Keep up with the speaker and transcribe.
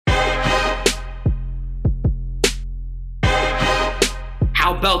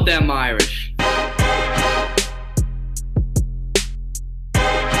about them Irish?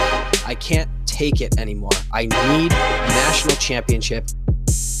 I can't take it anymore. I need a national championship.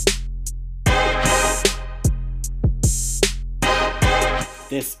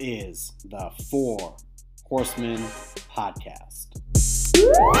 This is the Four Horsemen Podcast.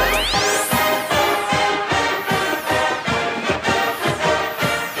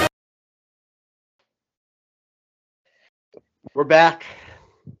 We're back.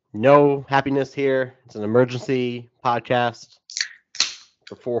 No happiness here. It's an emergency podcast.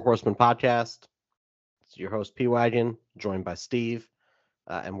 The Four Horsemen Podcast. It's your host, P. Wagon, joined by Steve.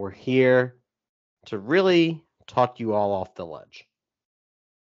 And we're here to really talk you all off the ledge.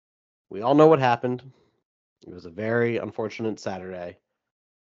 We all know what happened. It was a very unfortunate Saturday.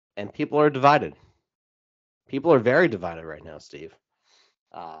 And people are divided. People are very divided right now, Steve.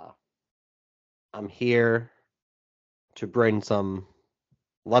 I'm here to bring some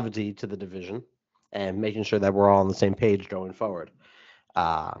levity to the division and making sure that we're all on the same page going forward.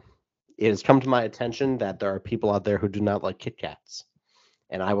 It has come to my attention that there are people out there who do not like Kit Kats,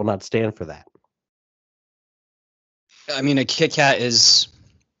 and I will not stand for that. I mean, a Kit Kat is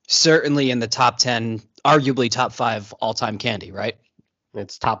certainly in the top 10, arguably top 5 all-time candy, right?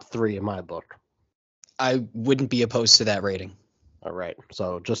 It's top 3 in my book. I wouldn't be opposed to that rating. All right.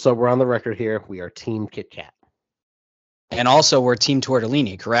 So just so we're on the record here, we are Team Kit Kat. And also, we're Team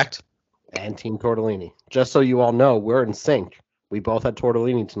Tortellini, correct? And Team Tortellini. Just so you all know, we're in sync. We both had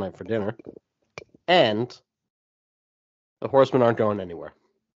tortellini tonight for dinner. And the Horsemen aren't going anywhere.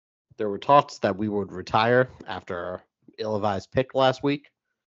 There were talks that we would retire after our ill-advised pick last week.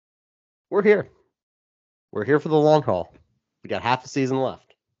 We're here. We're here for the long haul. We got half a season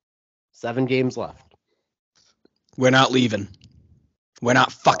left. 7 games left. We're not leaving. We're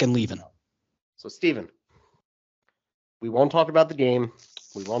not fucking leaving. So, Steven, we won't talk about the game.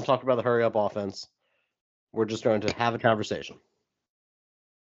 We won't talk about the hurry-up offense. We're just going to have a conversation.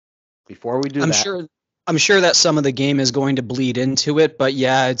 Before we do I'm sure that some of the game is going to bleed into it, but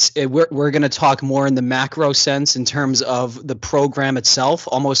yeah, we're going to talk more in the macro sense in terms of the program itself,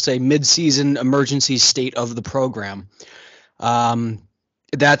 almost a mid-season emergency state of the program.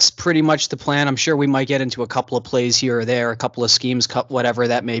 That's pretty much the plan. I'm sure we might get into a couple of plays here or there, a couple of schemes, whatever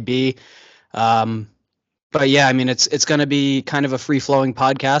that may be. But yeah, I mean, it's going to be kind of a free-flowing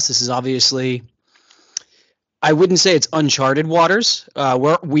podcast. This is obviously, I wouldn't say it's uncharted waters.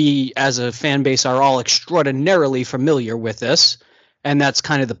 We, as a fan base, are all extraordinarily familiar with this, and that's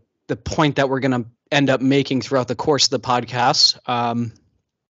kind of the point that we're going to end up making throughout the course of the podcast.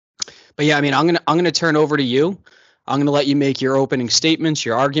 But yeah, I mean, I'm gonna turn over to you. I'm going to let you make your opening statements,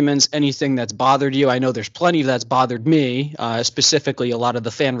 your arguments, anything that's bothered you. I know there's plenty that's bothered me, specifically a lot of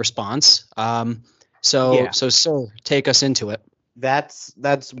the fan response. So, sir, take us into it. That's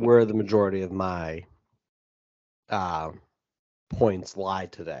where the majority of my points lie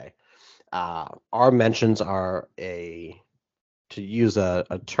today. Our mentions are to use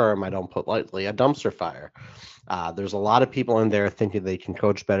a term I don't put lightly, a dumpster fire. There's a lot of people in there thinking they can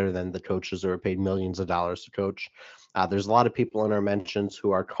coach better than the coaches who are paid millions of dollars to coach. There's a lot of people in our mentions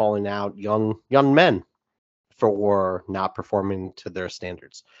who are calling out young men for not performing to their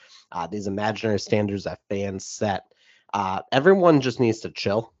standards. These imaginary standards that fans set. Everyone just needs to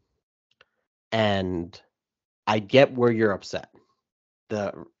chill. And I get where you're upset.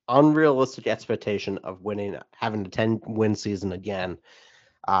 The unrealistic expectation of having a 10-win season again,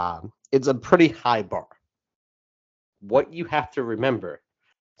 it's a pretty high bar. What you have to remember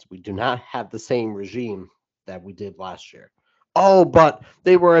is we do not have the same regime that we did last year. Oh, but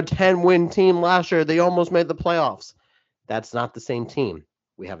they were a 10-win team last year. They almost made the playoffs. That's not the same team.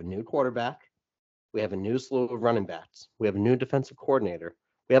 We have a new quarterback. We have a new slew of running backs. We have a new defensive coordinator.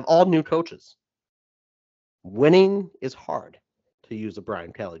 We have all new coaches. Winning is hard, to use a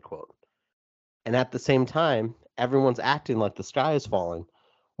Brian Kelly quote. And at the same time, everyone's acting like the sky is falling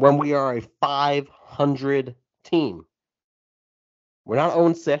when we are a 500 team. We're not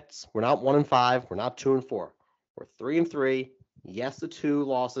 0-6. We're not 1-5. We're not 2-4. We're 3-3. Yes, the 2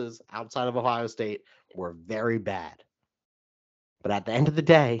 losses outside of Ohio State were very bad. But at the end of the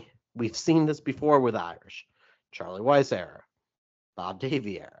day, we've seen this before with Irish. Charlie Weiss era, Bob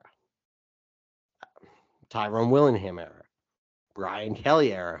Davie era, Tyrone Willingham era, Brian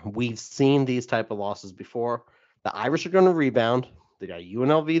Kelly era. We've seen these type of losses before. The Irish are going to rebound. They got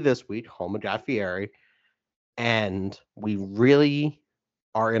UNLV this week, home of Guy Fieri, and we really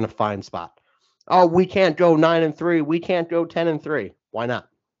are in a fine spot. Oh, we can't go 9-3. We can't go 10-3. Why not?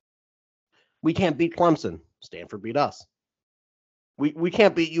 We can't beat Clemson. Stanford beat us. We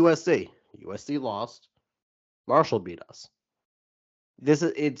can't beat USC. USC lost. Marshall beat us.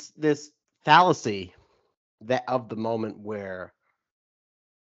 it's this fallacy that of the moment where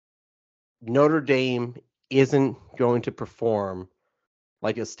Notre Dame isn't going to perform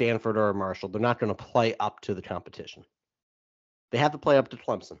like a Stanford or a Marshall. They're not going to play up to the competition. They have to play up to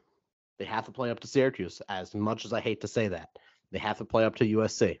Clemson. They have to play up to Syracuse, as much as I hate to say that. They have to play up to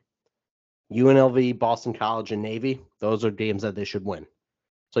USC. UNLV, Boston College, and Navy, those are games that they should win.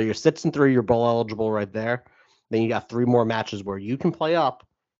 So you're 6-3, you're bowl eligible right there. Then you got 3 more matches where you can play up,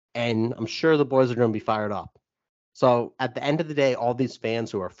 and I'm sure the boys are going to be fired up. So at the end of the day, all these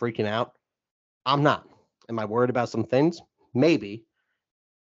fans who are freaking out, I'm not. Am I worried about some things? Maybe.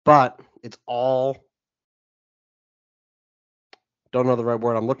 But it's all, don't know the right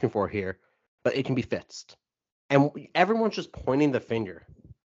word I'm looking for here, but it can be fixed. And everyone's just pointing the finger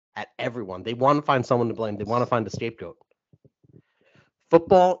at everyone. They want to find someone to blame. They want to find a scapegoat.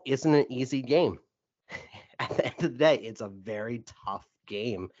 Football isn't an easy game. At the end of the day, it's a very tough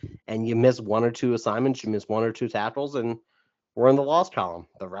game. And you miss 1 or 2 assignments, you miss 1 or 2 tackles, and we're in the loss column.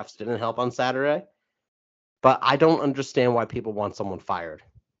 The refs didn't help on Saturday. But I don't understand why people want someone fired.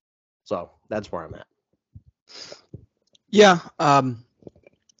 So that's where I'm at. Yeah.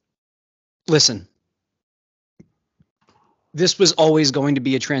 Listen, this was always going to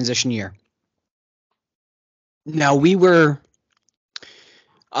be a transition year. Now, we were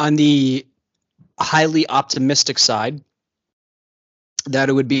on the highly optimistic side that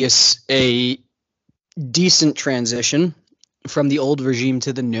it would be a decent transition from the old regime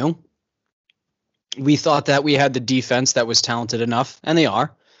to the new. We thought that we had the defense that was talented enough, and they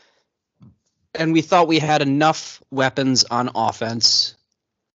are. And we thought we had enough weapons on offense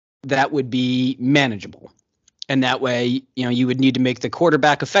that would be manageable. And that way, you would need to make the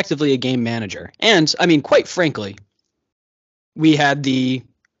quarterback effectively a game manager. And, I mean, quite frankly, we had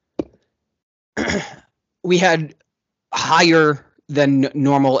higher than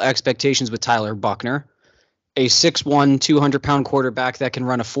normal expectations with Tyler Buchner, a 6'1", 200-pound quarterback that can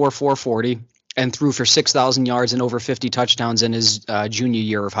run a 4.4 40 and threw for 6,000 yards and over 50 touchdowns in his junior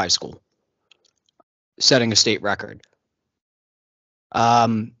year of high school, setting a state record.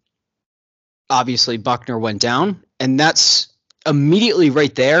 Obviously, Buchner went down, and that's immediately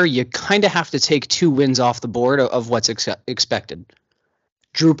right there. You kind of have to take 2 wins off the board of what's expected.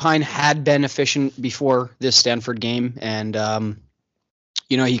 Drew Pine had been efficient before this Stanford game, and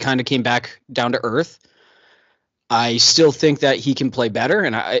he kind of came back down to earth. I still think that he can play better,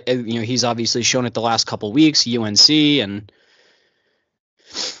 and he's obviously shown it the last couple weeks, UNC and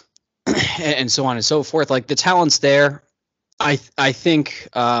so on and so forth. Like, the talent's there. I think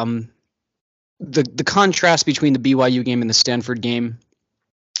the contrast between the BYU game and the Stanford game,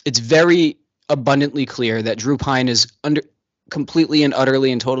 it's very abundantly clear that Drew Pine is completely and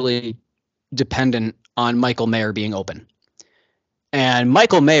utterly and totally dependent on Michael Mayer being open. And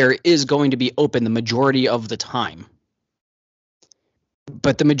Michael Mayer is going to be open the majority of the time.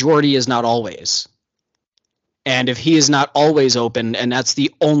 But the majority is not always. And if he is not always open, and that's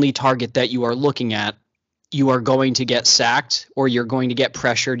the only target that you are looking at, you are going to get sacked, or you're going to get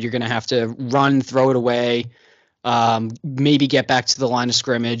pressured. You're going to have to run, throw it away, maybe get back to the line of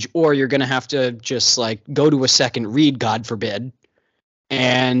scrimmage, or you're going to have to just go to a second read, God forbid.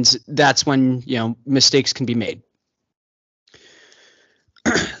 And that's when, mistakes can be made.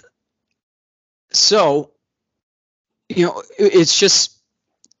 So, it's just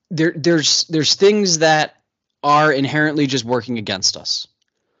there's things that are inherently just working against us.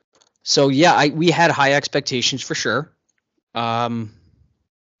 So yeah, we had high expectations for sure. And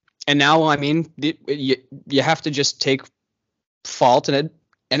now, I mean, you have to just take fault and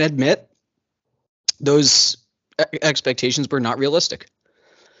admit those expectations were not realistic.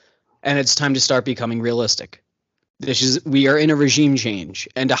 And it's time to start becoming realistic. We are in a regime change,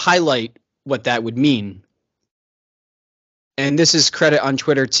 and to highlight what that would mean. And this is credit on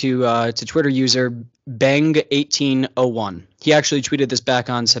Twitter to Twitter user Beng1801. He actually tweeted this back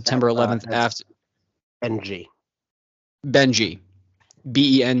on September 11th after Benji. Benji,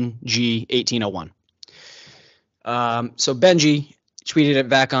 BENG 1801. So Benji tweeted it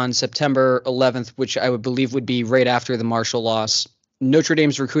back on September 11th, which I would believe would be right after the Marshall loss. Notre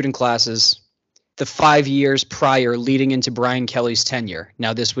Dame's recruiting classes, the 5 years prior leading into Brian Kelly's tenure.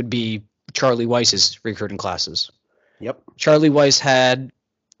 Now this would be Charlie Weiss's recruiting classes. Yep. Charlie Weiss had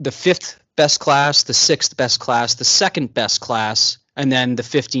the 5th best class, the 6th best class, the 2nd best class, and then the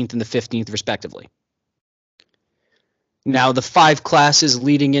 15th and the 15th respectively. Now, the 5 classes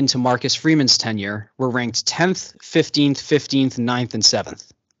leading into Marcus Freeman's tenure were ranked 10th, 15th, 15th, 9th, and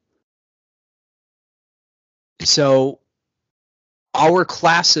 7th. So our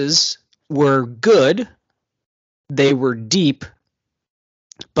classes were good, they were deep,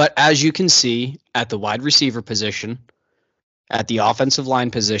 But as you can see, at the wide receiver position, at the offensive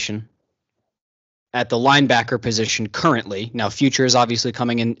line position, at the linebacker position currently, now future is obviously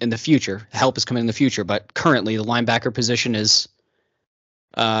coming in the future. Help is coming in the future, but currently the linebacker position is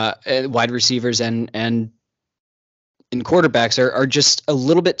wide receivers and quarterbacks are just a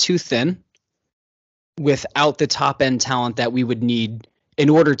little bit too thin without the top end talent that we would need in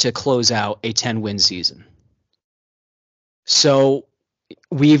order to close out a 10-win season. So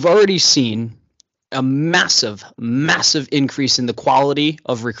we've already seen a massive, massive increase in the quality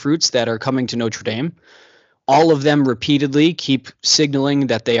of recruits that are coming to Notre Dame. All of them repeatedly keep signaling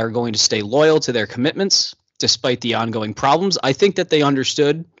that they are going to stay loyal to their commitments despite the ongoing problems. I think that they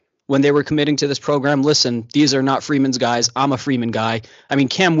understood when they were committing to this program, listen, these are not Freeman's guys. I'm a Freeman guy. I mean,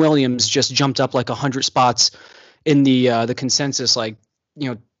 Cam Williams just jumped up like 100 spots in the consensus. Like,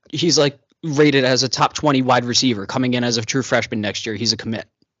 he's like rated as a top 20 wide receiver coming in as a true freshman next year. He's a commit.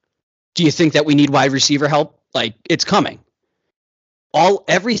 Do you think that we need wide receiver help? Like, it's coming.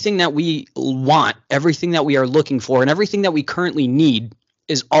 Everything that we want, everything that we are looking for, and everything that we currently need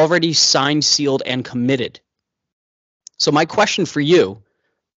is already signed, sealed, and committed. So my question for you,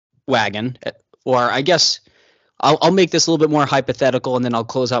 Wagon, or I guess I'll make this a little bit more hypothetical, and then I'll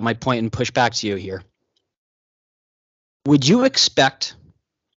close out my point and push back to you here. Would you expect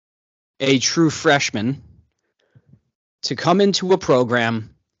a true freshman to come into a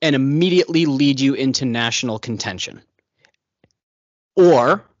program and immediately lead you into national contention?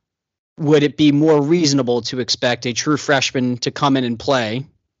 Or would it be more reasonable to expect a true freshman to come in and play,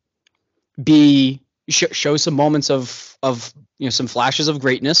 show some moments of some flashes of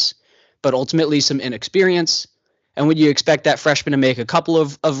greatness, but ultimately some inexperience? And would you expect that freshman to make a couple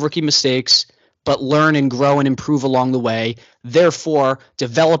of rookie mistakes, but learn and grow and improve along the way, therefore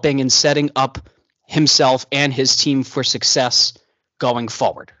developing and setting up himself and his team for success going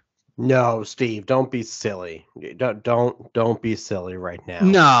forward? No, Steve, don't be silly. Don't be silly right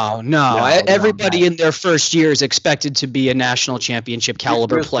now. No. Everybody in their first year is expected to be a national championship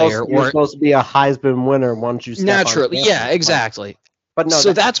caliber player. You're supposed to be a Heisman winner once you step naturally. On yeah, exactly. But no,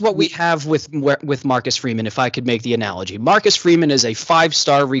 so that's what we have with Marcus Freeman, if I could make the analogy. Marcus Freeman is a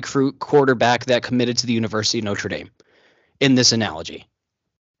 5-star recruit quarterback that committed to the University of Notre Dame. In this analogy,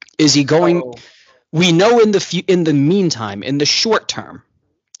 is he going? Oh. We know in the meantime, in the short term,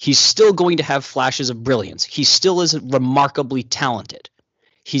 he's still going to have flashes of brilliance. He still is remarkably talented.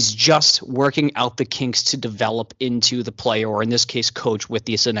 He's just working out the kinks to develop into the player, or in this case, coach, with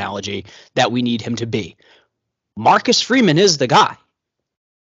this analogy, that we need him to be. Marcus Freeman is the guy.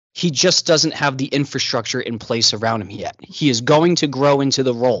 He just doesn't have the infrastructure in place around him yet. He is going to grow into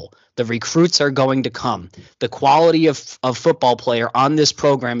the role. The recruits are going to come. The quality of football player on this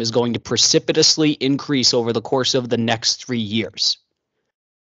program is going to precipitously increase over the course of the next 3 years.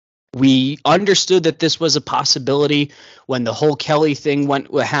 We understood that this was a possibility when the whole Kelly thing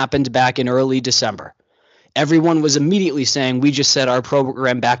happened back in early December. Everyone was immediately saying, we just set our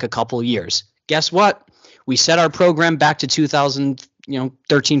program back a couple of years. Guess what? We set our program back to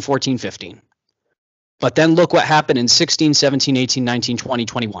 2013, 14, 15. But then look what happened in 16, 17, 18, 19, 20,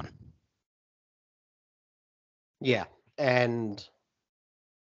 21. Yeah, and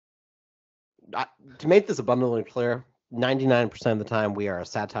to make this abundantly clear, 99% of the time we are a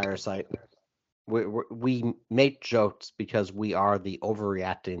satire site. We make jokes because we are the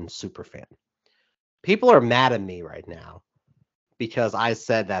overreacting superfan. People are mad at me right now because I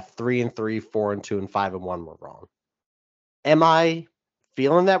said that 3-3, 4-2, and 5-1 were wrong. Am I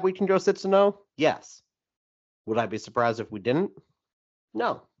feeling that we can go 6-0? Yes. Would I be surprised if we didn't?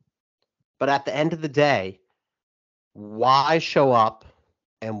 No. But at the end of the day, why show up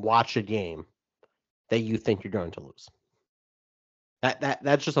and watch a game that you think you're going to lose?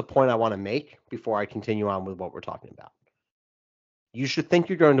 That's just a point I want to make before I continue on with what we're talking about. You should think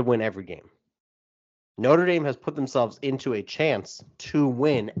you're going to win every game. Notre Dame has put themselves into a chance to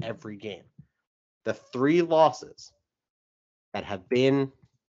win every game. The 3 losses that have been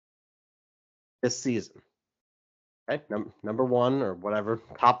this season, right? Number 1 or whatever,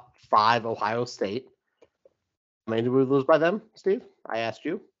 top 5 Ohio State. How many did we lose by them, Steve? I asked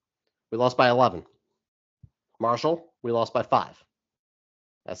you. We lost by 11. Marshall, we lost by 5.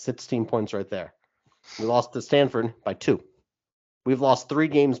 That's 16 points right there. We lost to Stanford by 2. We've lost 3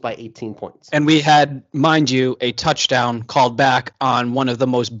 games by 18 points. And we had, mind you, a touchdown called back on one of the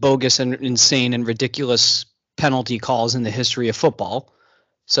most bogus and insane and ridiculous penalty calls in the history of football.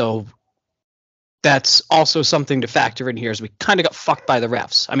 So that's also something to factor in here, as we kind of got fucked by the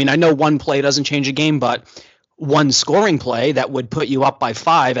refs. I mean, I know one play doesn't change a game, but one scoring play that would put you up by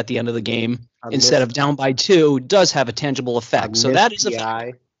 5 at the end of the game instead of down by 2 does have a tangible effect. So that is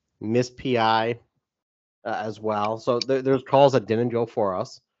a missed PI as well. So there's calls that didn't go for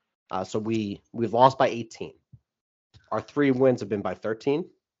us. So we've lost by 18. Our 3 wins have been by 13,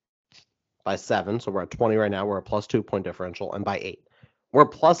 by 7. So we're at 20 right now. We're a +2 point differential, and by 8. We're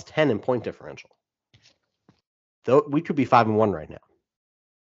 +10 in point differential. Though we could be 5-1 right now.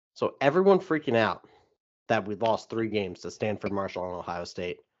 So everyone freaking out that we lost 3 games to Stanford, Marshall, and Ohio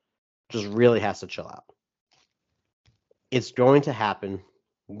State just really has to chill out. It's going to happen.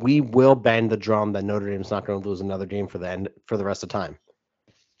 We will bang the drum that Notre Dame's not going to lose another game for the rest of the time.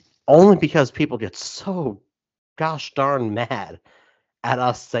 Only because people get so gosh darn mad at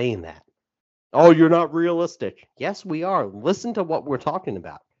us saying that. Oh, you're not realistic. Yes, we are. Listen to what we're talking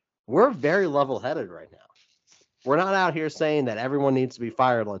about. We're very level-headed right now. We're not out here saying that everyone needs to be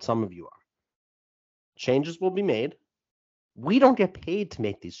fired like some of you are. Changes will be made. We don't get paid to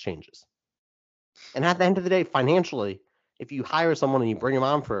make these changes. And at the end of the day, financially, if you hire someone and you bring them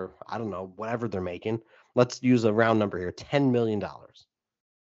on for, I don't know, whatever they're making, let's use a round number here, $10 million. Do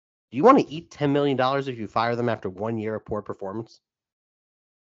you want to eat $10 million if you fire them after 1 year of poor performance?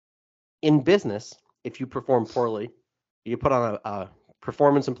 In business, if you perform poorly, you put on a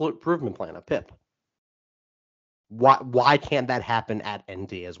performance improvement plan, a PIP. Why can't that happen at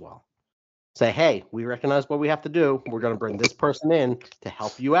ND as well? Say, hey, we recognize what we have to do. We're going to bring this person in to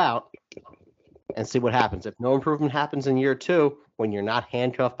help you out and see what happens. If no improvement happens in year 2, when you're not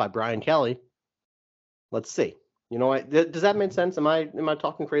handcuffed by Brian Kelly, let's see. You know what? Does that make sense? Am I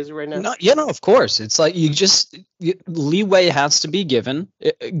talking crazy right now? No, of course. It's like leeway has to be given.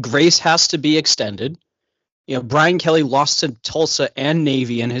 Grace has to be extended. Brian Kelly lost to Tulsa and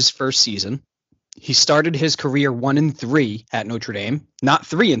Navy in his first season. He started his career 1-3 at Notre Dame, not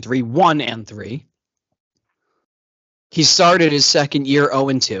 3-3, 1-3. He started his second year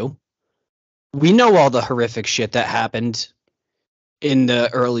 0-2. We know all the horrific shit that happened in the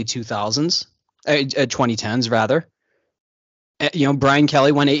early 2000s, 2010s rather. Brian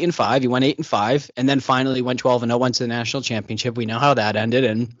Kelly went 8-5. He went 8-5, and then finally went 12-0, went to the national championship. We know how that ended,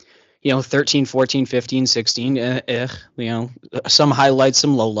 and 13, 14, 15, 16. Some highlights,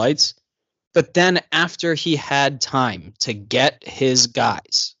 some lowlights. But then after he had time to get his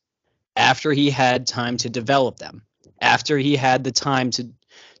guys, after he had time to develop them, after he had the time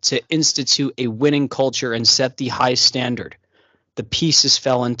to institute a winning culture and set the high standard, the pieces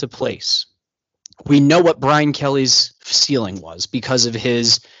fell into place. We know what Brian Kelly's ceiling was because of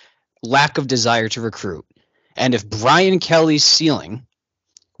his lack of desire to recruit. And if Brian Kelly's ceiling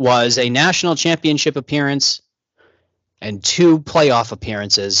was a national championship appearance and 2 playoff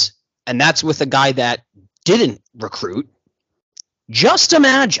appearances, and that's with a guy that didn't recruit, just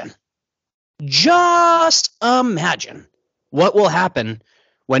imagine what will happen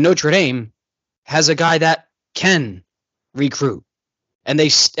when Notre Dame has a guy that can recruit. And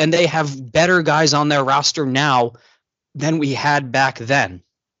they have better guys on their roster now than we had back then.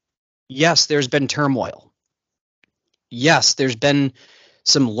 Yes, there's been turmoil. Yes, there's been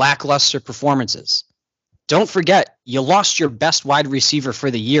some lackluster performances. Don't forget, you lost your best wide receiver for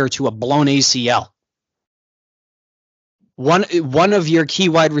the year to a blown ACL. One of your key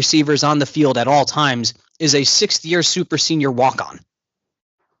wide receivers on the field at all times is a 6th-year super senior walk-on.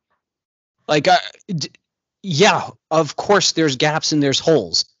 Yeah, of course there's gaps and there's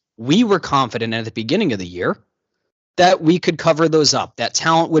holes. We were confident at the beginning of the year that we could cover those up, that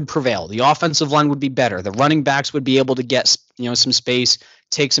talent would prevail, the offensive line would be better, the running backs would be able to get some space,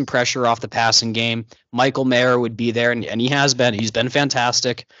 take some pressure off the passing game. Michael Mayer would be there, and he has been. He's been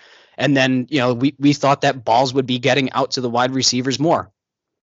fantastic. And then, we thought that balls would be getting out to the wide receivers more.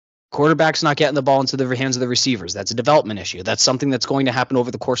 Quarterback's not getting the ball into the hands of the receivers. That's a development issue. That's something that's going to happen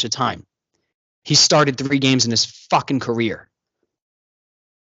over the course of time. He started 3 games in his fucking career.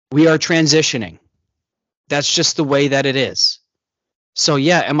 We are transitioning. That's just the way that it is. So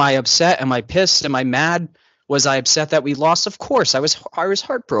yeah, am I upset? Am I pissed? Am I mad? Was I upset that we lost? Of course, I was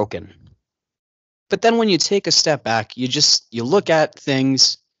heartbroken. But then when you take a step back, you look at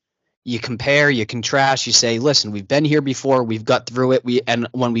things, you compare, you contrast, you say, listen, we've been here before, we've got through it. And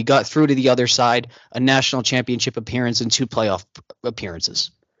when we got through to the other side, a national championship appearance and 2 playoff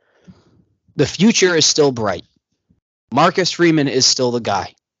appearances. The future is still bright. Marcus Freeman is still the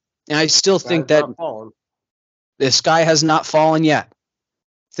guy. And I still think that the sky has not fallen yet,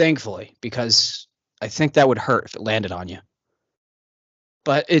 thankfully, because I think that would hurt if it landed on you.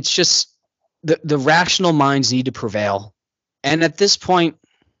 But it's just the rational minds need to prevail. And at this point,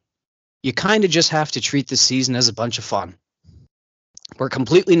 you kind of just have to treat the season as a bunch of fun. We're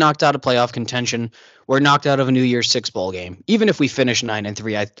completely knocked out of playoff contention. We're knocked out of a New Year's Six bowl game. Even if we finish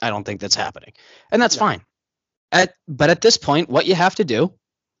 9-3, I don't think that's happening. And that's fine. But at this point, what you have to do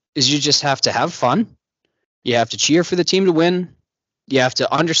is you just have to have fun. You have to cheer for the team to win. You have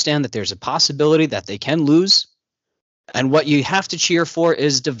to understand that there's a possibility that they can lose. And what you have to cheer for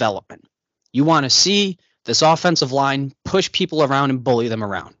is development. You want to see this offensive line push people around and bully them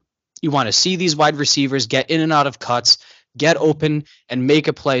around. You want to see these wide receivers get in and out of cuts, get open, and make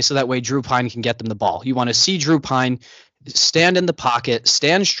a play so that way Drew Pine can get them the ball. You want to see Drew Pine stand in the pocket,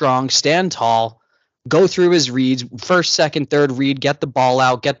 stand strong, stand tall, go through his reads, first, second, third read, get the ball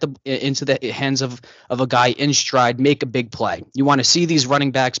out, get into the hands of a guy in stride, make a big play. You want to see these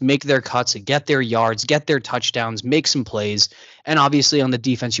running backs make their cuts, get their yards, get their touchdowns, make some plays. And obviously on the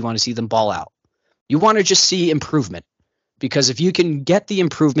defense, you want to see them ball out. You want to just see improvement, because if you can get the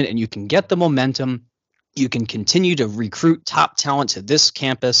improvement and you can get the momentum, you can continue to recruit top talent to this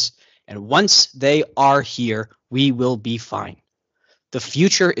campus. And once they are here, we will be fine. The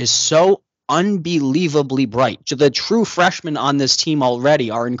future is so unbelievably bright. The true freshmen on this team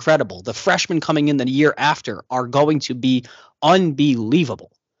already are incredible. The freshmen coming in the year after are going to be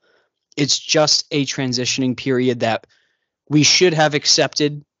unbelievable. It's just a transitioning period that we should have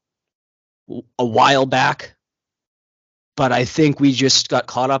accepted a while back. But I think we just got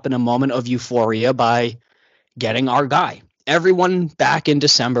caught up in a moment of euphoria by getting our guy. Everyone back in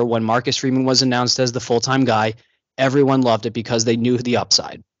December when Marcus Freeman was announced as the full-time guy, everyone loved it because they knew the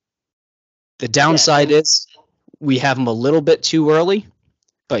upside. The downside is we have him a little bit too early,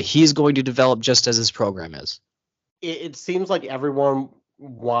 but he's going to develop just as his program is. It seems like everyone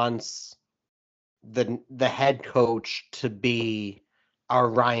wants the head coach to be a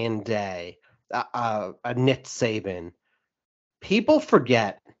Ryan Day, a Nick Saban. People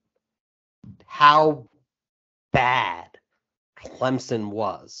forget how bad Clemson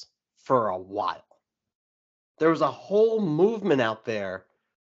was for a while. There was a whole movement out there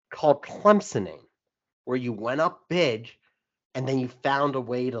called Clemsoning, where you went up big and then you found a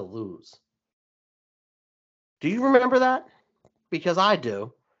way to lose. Do you remember that? Because I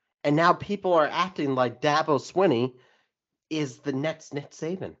do. And now people are acting like Dabo Swinney is the next Nick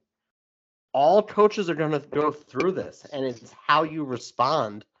Saban. All coaches are going to go through this, and it's how you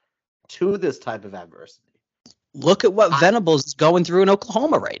respond to this type of adversity. Look at what Venables is going through in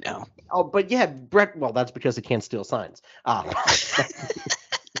Oklahoma right now. Oh, but yeah, Brett, well, that's because he can't steal signs.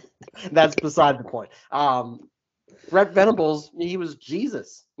 That's beside the point. Brett Venables, he was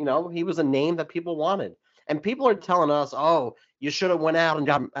Jesus. You know, he was a name that people wanted. And people are telling us, oh, you should have went out and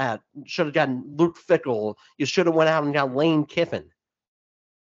gotten Luke Fickell. You should have went out and got Lane Kiffin.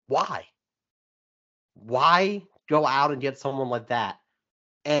 Why? Why go out and get someone like that?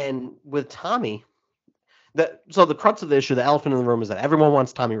 And with Tommy, so the crux of the issue, the elephant in the room, is that everyone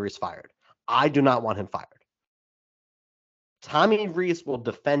wants Tommy Rees fired. I do not want him fired. Tommy Rees will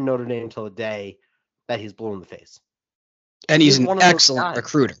defend Notre Dame till the day that he's blue in the face. And he's an excellent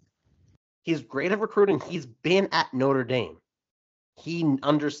recruiter. He's great at recruiting. He's been at Notre Dame. He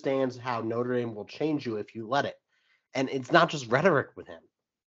understands how Notre Dame will change you if you let it. And it's not just rhetoric with him.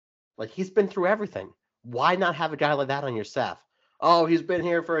 Like, he's been through everything. Why not have a guy like that on your staff? Oh, he's been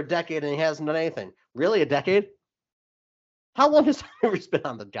here for a decade and he hasn't done anything. Really, a decade? How long has Tommy Rees been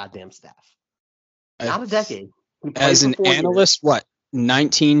on the goddamn staff? Not a decade. As an analyst, what,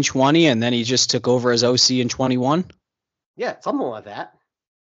 19, 20, and then he just took over as OC in 21? Yeah, something like that.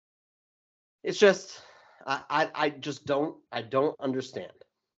 It's just, I don't understand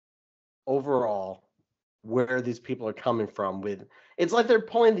overall where these people are coming from with. It's like they're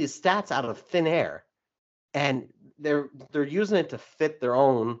pulling these stats out of thin air, and they're using it to fit their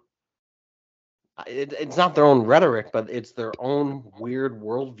own. It's not their own rhetoric, but it's their own weird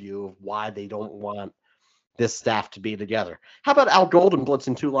worldview of why they don't want this staff to be together. How about Al Golden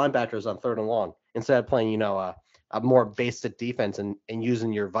blitzing two linebackers on 3rd and long instead of playing, a more basic defense and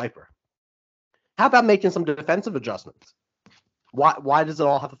using your Viper? How about making some defensive adjustments? Why does it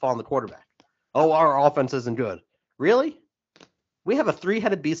all have to fall on the quarterback? Oh, our offense isn't good. Really? We have a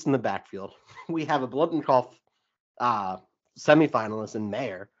 3-headed beast in the backfield. We have a Biletnikoff semifinalist in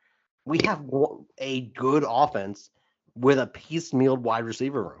Mayer. We have a good offense with a piecemealed wide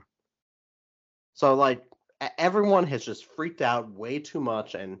receiver room. So, like, everyone has just freaked out way too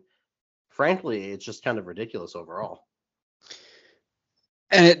much, and frankly, it's just kind of ridiculous overall.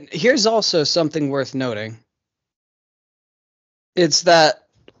 And here's also something worth noting. It's that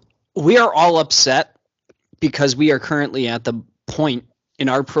we are all upset because we are currently at the point in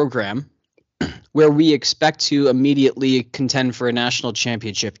our program where we expect to immediately contend for a national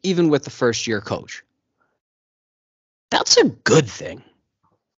championship, even with the first-year coach. That's a good thing.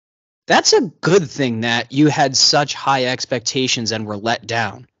 That's a good thing that you had such high expectations and were let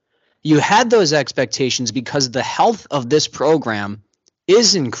down. You had those expectations because the health of this program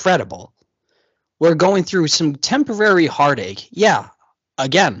is incredible. We're going through some temporary heartache. Yeah,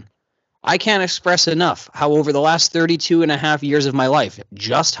 again, I can't express enough how over the last 32 and a half years of my life,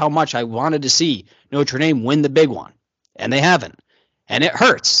 just how much I wanted to see Notre Dame win the big one. And they haven't. And it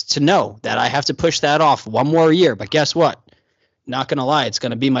hurts to know that I have to push that off one more year. But guess what? Not going to lie, it's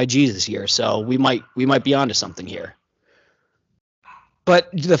going to be my Jesus year. So we might be onto something here. But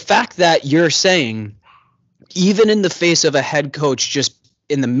the fact that you're saying, even in the face of a head coach just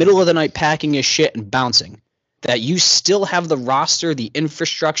in the middle of the night packing his shit and bouncing, that you still have the roster, the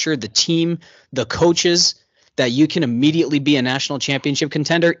infrastructure, the team, the coaches, that you can immediately be a national championship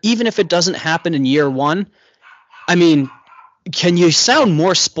contender, even if it doesn't happen in year one. I mean, can you sound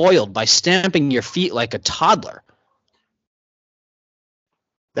more spoiled by stamping your feet like a toddler?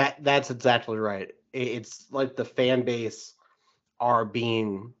 That's exactly right. It's like the fan base are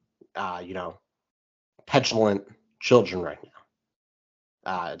being, petulant children right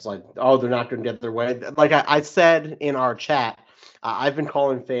now. It's like, oh, they're not going to get their way. Like I said in our chat, I've been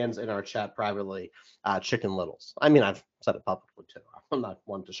calling fans in our chat privately chicken littles. I mean, I've said it publicly too. I'm not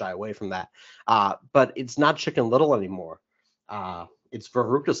one to shy away from that. But it's not Chicken Little anymore. It's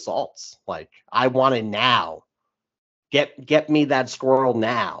Veruca Salt's. Like, I want it now. Get me that squirrel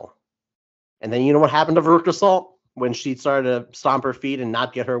now. And then you know what happened to Veruca Salt when she started to stomp her feet and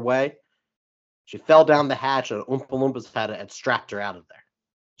not get her way? She fell down the hatch and Oompa Loompas had to extract her out of there.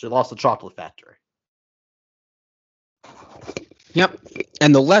 She lost the chocolate factory. Yep.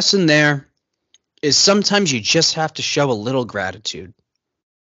 And the lesson there is sometimes you just have to show a little gratitude.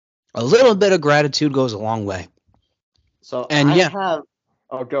 A little bit of gratitude goes a long way. So and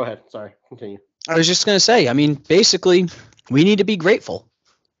Oh, go ahead. Sorry. Continue. I was just going to say, I mean, basically, we need to be grateful.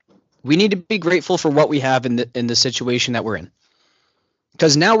 We need to be grateful for what we have in the situation that we're in.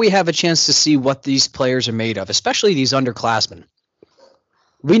 Because now we have a chance to see what these players are made of, especially these underclassmen.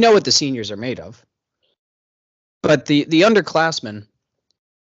 We know what the seniors are made of. But the underclassmen,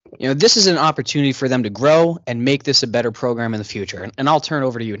 this is an opportunity for them to grow and make this a better program in the future. And I'll turn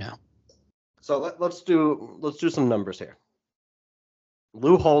over to you now. So let's do some numbers here.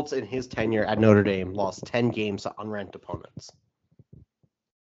 Lou Holtz in his tenure at Notre Dame lost 10 games to unranked opponents.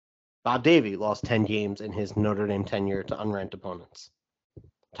 Bob Davie lost 10 games in his Notre Dame tenure to unranked opponents.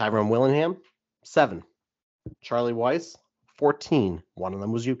 Tyrone Willingham, 7. Charlie Weiss, 14. One of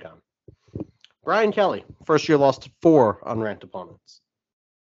them was UConn. Brian Kelly, first year lost to 4 unranked opponents.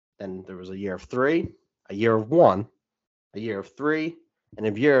 Then there was a year of 3, a year of 1, a year of 3, and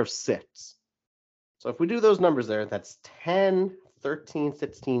a year of 6. So if we do those numbers there, that's 10, 13,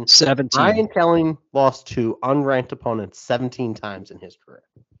 16, 17. Brian Kelly lost to unranked opponents 17 times in his career.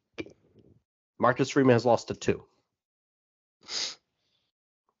 Marcus Freeman has lost to 2.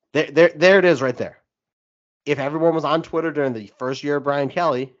 There it is right there. If everyone was on Twitter during the first year of Brian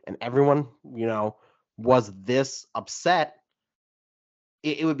Kelly and everyone, was this upset,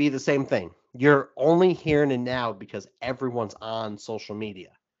 it would be the same thing. You're only hearing it now because everyone's on social media.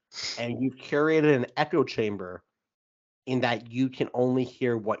 And you've curated an echo chamber in that you can only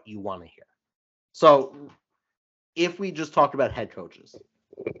hear what you want to hear. So if we just talked about head coaches,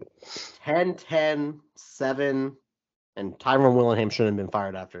 10, 10, 7, and Tyrone Willingham shouldn't have been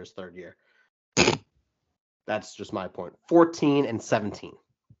fired after his 3rd year. That's just my point. 14 and 17.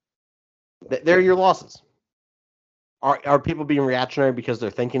 They're your losses. Are people being reactionary because they're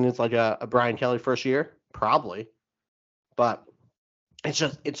thinking it's like a Brian Kelly first year? Probably. But it's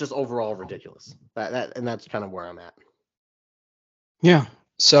just overall ridiculous. And that's kind of where I'm at. Yeah.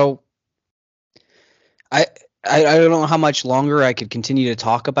 So I don't know how much longer I could continue to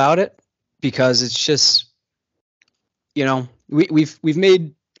talk about it because it's just, we've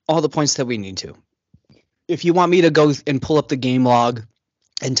made all the points that we need to. If you want me to go and pull up the game log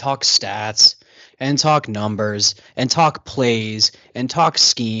and talk stats and talk numbers and talk plays and talk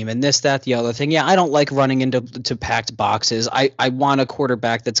scheme and this, that, the other thing. Yeah, I don't like running into packed boxes. I want a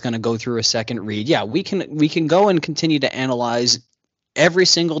quarterback that's going to go through a second read. Yeah, we can go and continue to analyze every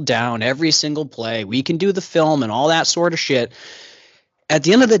single down, every single play. We can do the film and all that sort of shit. At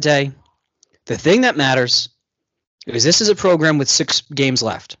the end of the day, the thing that matters is this is a program with 6 games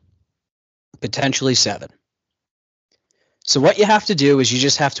left, potentially 7. So what you have to do is you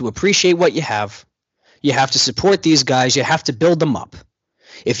just have to appreciate what you have. You have to support these guys. You have to build them up.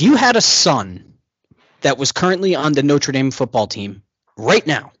 If you had a son that was currently on the Notre Dame football team right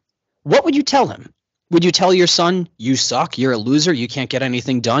now, what would you tell him? Would you tell your son, you suck, you're a loser, you can't get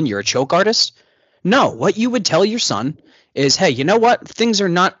anything done, you're a choke artist? No, what you would tell your son is, hey, you know what? Things are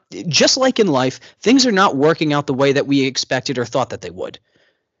not, just like in life, things are not working out the way that we expected or thought that they would.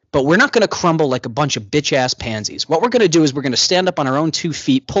 But we're not going to crumble like a bunch of bitch ass pansies. What we're going to do is we're going to stand up on our own 2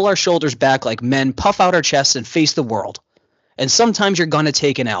 feet, pull our shoulders back like men, puff out our chests, and face the world. And sometimes you're going to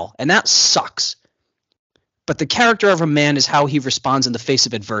take an L, and that sucks. But the character of a man is how he responds in the face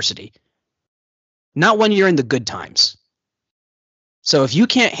of adversity, not when you're in the good times. So if you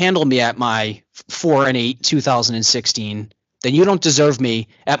can't handle me at my 4-8 2016, then you don't deserve me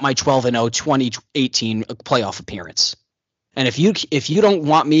at my 12-0 2018 playoff appearance. And if you don't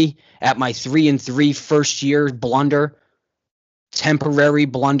want me at my 3-3 first year blunder, temporary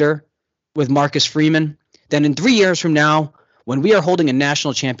blunder with Marcus Freeman, then in 3 years from now, when we are holding a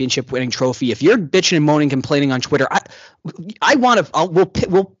national championship winning trophy, if you're bitching and moaning, complaining on Twitter,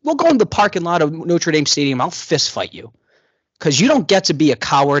 we'll go in the parking lot of Notre Dame Stadium. I'll fist fight you, because you don't get to be a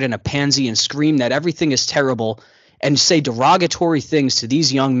coward and a pansy and scream that everything is terrible and say derogatory things to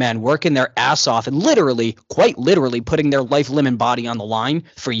these young men working their ass off and literally, quite literally, putting their life, limb, and body on the line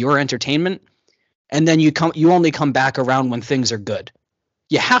for your entertainment. And then you only come back around when things are good.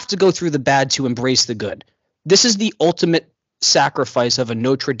 You have to go through the bad to embrace the good. This is the ultimate sacrifice of a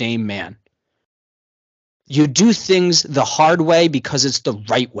Notre Dame man. You do things the hard way because it's the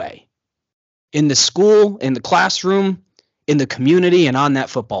right way. In the school, in the classroom, in the community, and on that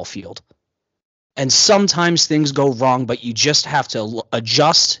football field. And sometimes things go wrong, but you just have to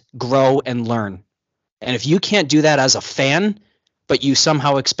adjust, grow, and learn. And if you can't do that as a fan, but you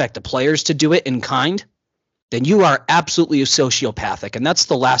somehow expect the players to do it in kind, then you are absolutely sociopathic. And that's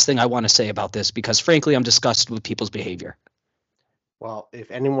the last thing I want to say about this, because frankly, I'm disgusted with people's behavior. Well,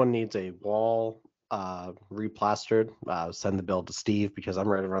 if anyone needs a wall replastered, send the bill to Steve, because I'm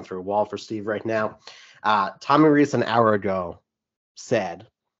ready to run through a wall for Steve right now. Tommy Reese an hour ago said,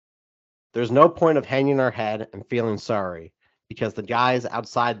 "There's no point of hanging our head and feeling sorry, because the guys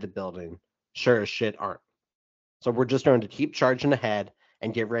outside the building sure as shit aren't. So we're just going to keep charging ahead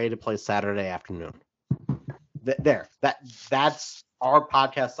and get ready to play Saturday afternoon." That's our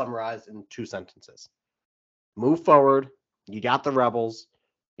podcast summarized in 2 sentences. Move forward. You got the Rebels,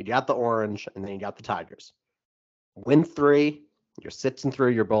 you got the Orange, and then you got the Tigers. Win 3, you're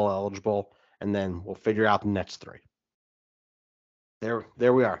 6-3, you're bowl eligible, and then we'll figure out the next 3.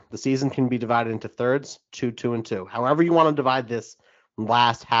 There we are. The season can be divided into thirds, 2, 2, and 2. However you want to divide this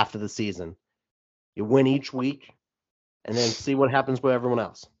last half of the season. You win each week, and then see what happens with everyone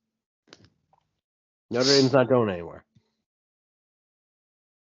else. Notre Dame's not going anywhere.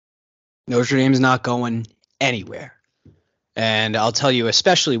 Notre Dame's not going anywhere. And I'll tell you,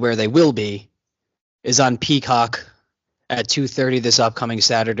 especially where they will be, is on Peacock at 2:30 this upcoming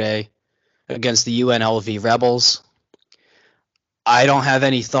Saturday against the UNLV Rebels. I don't have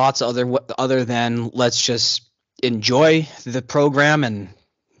any thoughts other than let's just enjoy the program and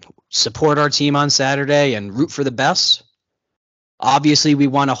support our team on Saturday and root for the best. Obviously, we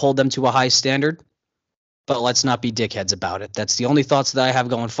want to hold them to a high standard, but let's not be dickheads about it. That's the only thoughts that I have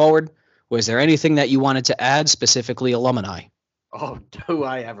going forward. Was there anything that you wanted to add, specifically alumni? Oh, do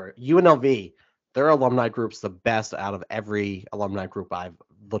I ever. UNLV, their alumni group's the best out of every alumni group I've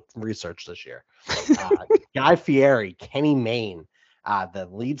researched this year. Guy Fieri, Kenny Mayne, the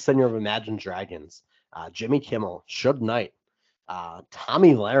lead singer of Imagine Dragons, Jimmy Kimmel, Suge Knight,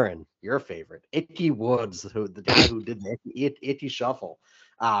 Tommy Lahren, your favorite, Icky Woods, the guy who did the Icky Shuffle,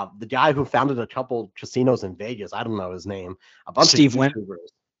 the guy who founded a couple casinos in Vegas. I don't know his name. A bunch Steve of Wynn. YouTubers.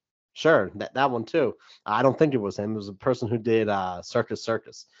 Sure, that one too. I don't think it was him. It was a person who did Circus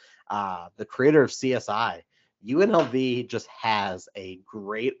Circus. The creator of CSI. UNLV just has a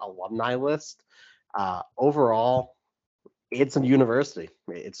great alumni list. Overall, it's a university.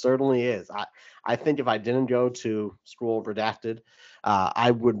 It certainly is. I think if I didn't go to school redacted, I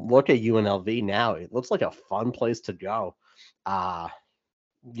would look at UNLV now. It looks like a fun place to go. The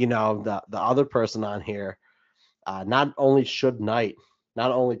other person on here, not only Suge Knight,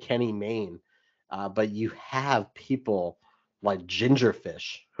 not only Kenny Mayne, but you have people like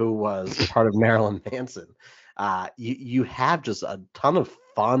Gingerfish, who was part of Marilyn Manson. You have just a ton of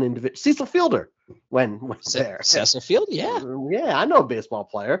fun individuals. Cecil Fielder when there. Cecil Field, yeah. Yeah, I know a baseball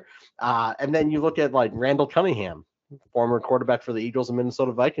player. And then you look at like Randall Cunningham, former quarterback for the Eagles and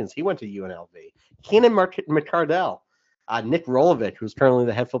Minnesota Vikings. He went to UNLV. Keenan McCardell, Nick Rolovich, who's currently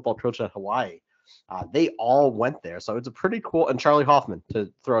the head football coach at Hawaii. They all went there. So it's a pretty cool, and Charlie Hoffman,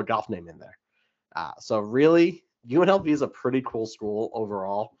 to throw a golf name in there. So really, UNLV is a pretty cool school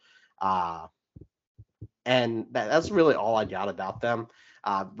overall. And that's really all I got about them.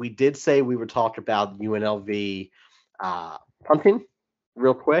 We did say we would talk about UNLV punting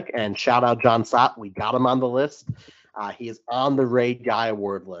real quick and shout out John Sott. We got him on the list. He is on the Ray Guy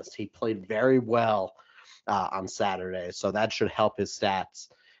Award list. He played very well on Saturday, so that should help his stats.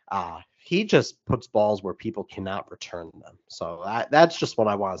 He just puts balls where people cannot return them. So that's just what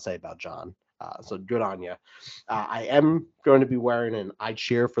I want to say about John. So good on you. I am going to be wearing an I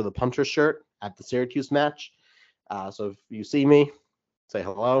Cheer for the Punter shirt at the Syracuse match. So if you see me, say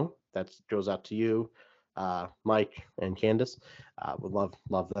hello. That goes out to you, Mike and Candace. Would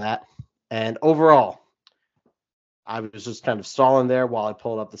love that. And overall, I was just kind of stalling there while I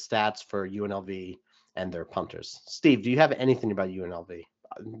pulled up the stats for UNLV and their punters. Steve, do you have anything about UNLV?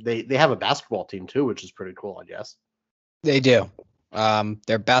 They have a basketball team too, which is pretty cool, I guess. They do.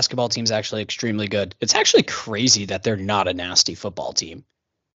 Their basketball team's actually extremely good. It's actually crazy that they're not a nasty football team.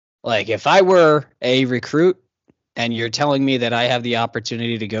 Like, if I were a recruit and you're telling me that I have the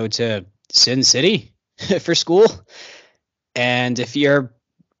opportunity to go to Sin City for school, and if you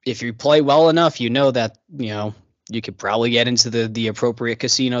play well enough, you know that, you could probably get into the appropriate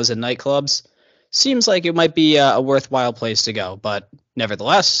casinos and nightclubs. Seems like it might be a worthwhile place to go, but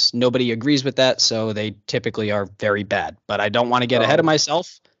nevertheless, nobody agrees with that, so they typically are very bad. But I don't want to get ahead of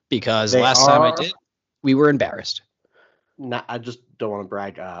myself, because last time I did, we were embarrassed. I just don't want to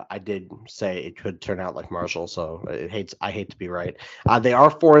brag. I did say it could turn out like Marshall, so I hate to be right. They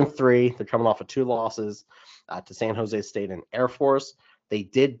are 4-3. They're coming off of 2 losses to San Jose State and Air Force. They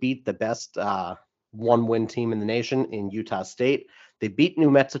did beat the best one-win team in the nation in Utah State. They beat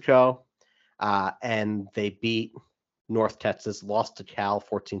New Mexico, and they beat North Texas, lost to Cal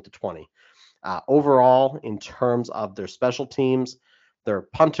 14-20. Overall, in terms of their special teams, their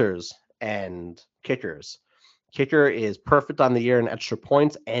punters and kickers. Kicker is perfect on the year in extra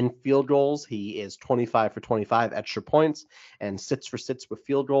points and field goals. He is 25 for 25 extra points and 6 for 6 with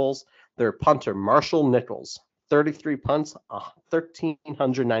field goals. Their punter, Marshall Nichols, 33 punts,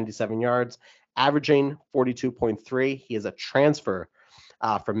 1,397 yards, averaging 42.3. He is a transfer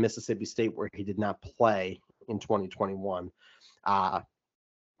from Mississippi State, where he did not play in 2021.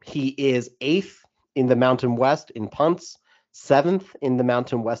 He is 8th in the Mountain West in punts, 7th in the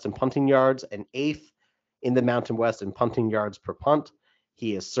Mountain West in punting yards, and 8th in the Mountain West in punting yards per punt.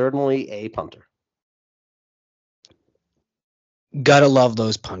 He is certainly a punter. Gotta love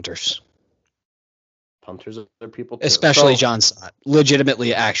those punters. Punters are people too. Especially John Sott.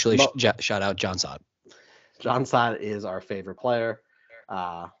 Legitimately, actually, shout out John Sott. John Sott is our favorite player.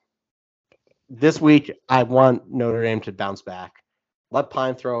 This week, I want Notre Dame to bounce back. Let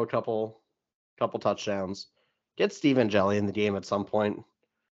Pine throw a couple touchdowns. Get Steve Angeli in the game at some point.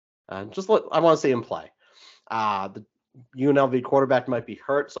 I want to see him play. The UNLV quarterback might be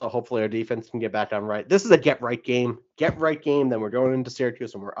hurt, so hopefully our defense can get back on right. This is a get-right game. Get-right game, then we're going into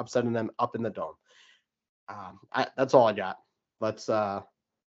Syracuse, and we're upsetting them up in the dome. That's all I got. Let's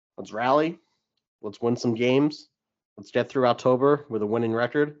rally. Let's win some games. Let's get through October with a winning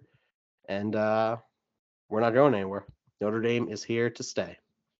record. And we're not going anywhere. Notre Dame is here to stay.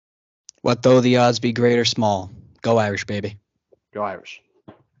 What though the odds be great or small? Go Irish, baby. Go Irish.